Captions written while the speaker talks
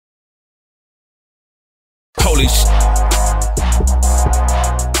this.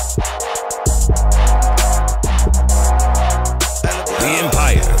 The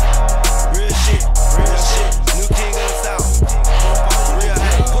Empire. Real shit, real shit. New king of the south. Real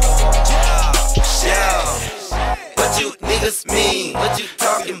hate. Yeah. What you niggas mean? What you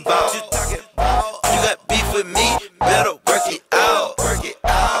talking about? You got beef with me? Better work it out.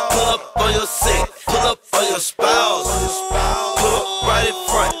 Pull up on your set. Pull up on your spouse. Pull up right in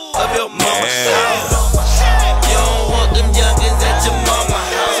front of your mama's house. You don't want them youngins at your mama's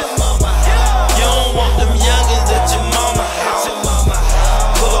house. You don't want them youngins at your mama's house.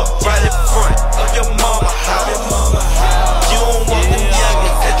 Pull up right in front of your mama's house. You don't want them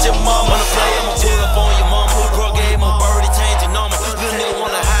youngins at your mama's house. I'ma pull up on your mama. Pro game on birdie, change your number. Little nigga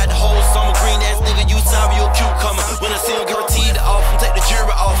wanna hide the whole summer. Green ass nigga, you sour, you a cucumber. When I see him, guaranteed to off him, take the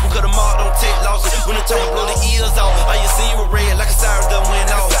jury off him. Cut them all, don't take losses. When the turn blow the ears off, all you see was red like a siren done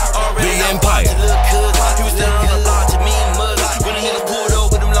went off. Already The Empire. little cousin, he was standing on the lot to me and mother. When the nigga pulled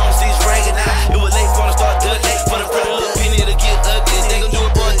over with them long sleeves ringing out, it was late for the start good late for the pretty little penny to get ugly. They gon' do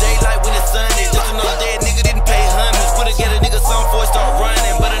it broad daylight when it's Sunday. Just another day, nigga didn't pay hundreds. Put together, nigga, some for it start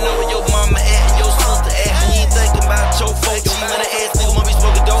running. But I know where your mama at and your sister at. And you ain't thinking about your folks. You wanna ass nigga, mama be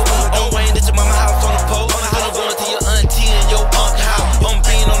smoking dope. On Wayne at your mama house on the pole. I'm going to your auntie and your uncle house. I'm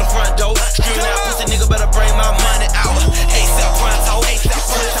being on the front door, screaming out, pussy nigga better bring my money out. ASAP pronto, ASAP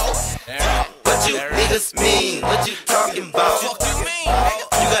pronto. What you niggas mean? What you talking about?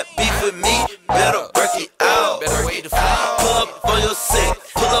 You got beef with me? Better work it out. Pull up on your set,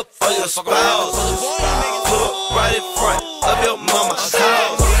 pull up on your spouse. Pull up right in front of your mama's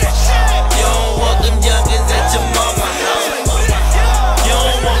house. You don't want them youngins at your mama's house. You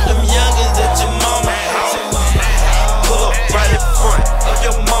don't want them youngins at your mama's house. Pull up right in front of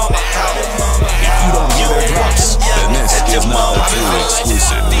your mama's house. If you don't hear the drops, then this is not a true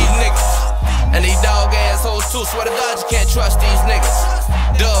exclusive. These niggas and these dog assholes too. Swear to God, you can't trust these niggas.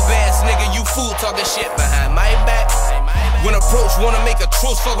 Dub ass nigga, you fool talking shit behind my back. When approach, wanna make a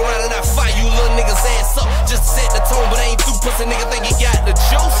truce, fuck around and I fight you little niggas ass up. Just set the tone, but I ain't through. Pussy nigga think he got the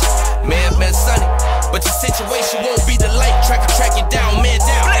juice. Man, been sunny, but your situation won't be the light. Track you down, man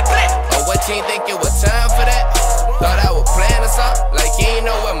down. Oh, what you ain't think it was time for that? Thought I was planning something, like you ain't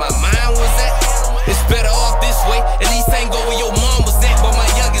know where my mind was at. It's better off this way, at least I ain't go where your mom was at, but my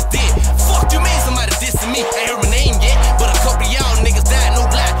youngest did. Fuck you, man, somebody dissing me. Ain't heard my name yet, but a couple of y'all niggas died, no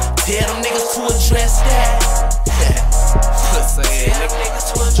lie. Tell them niggas to address that. Pussy, them niggas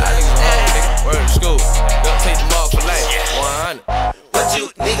to address that. Word to school. Gonna take them off for life. 100. What you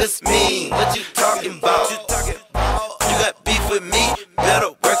niggas mean? What you talking about?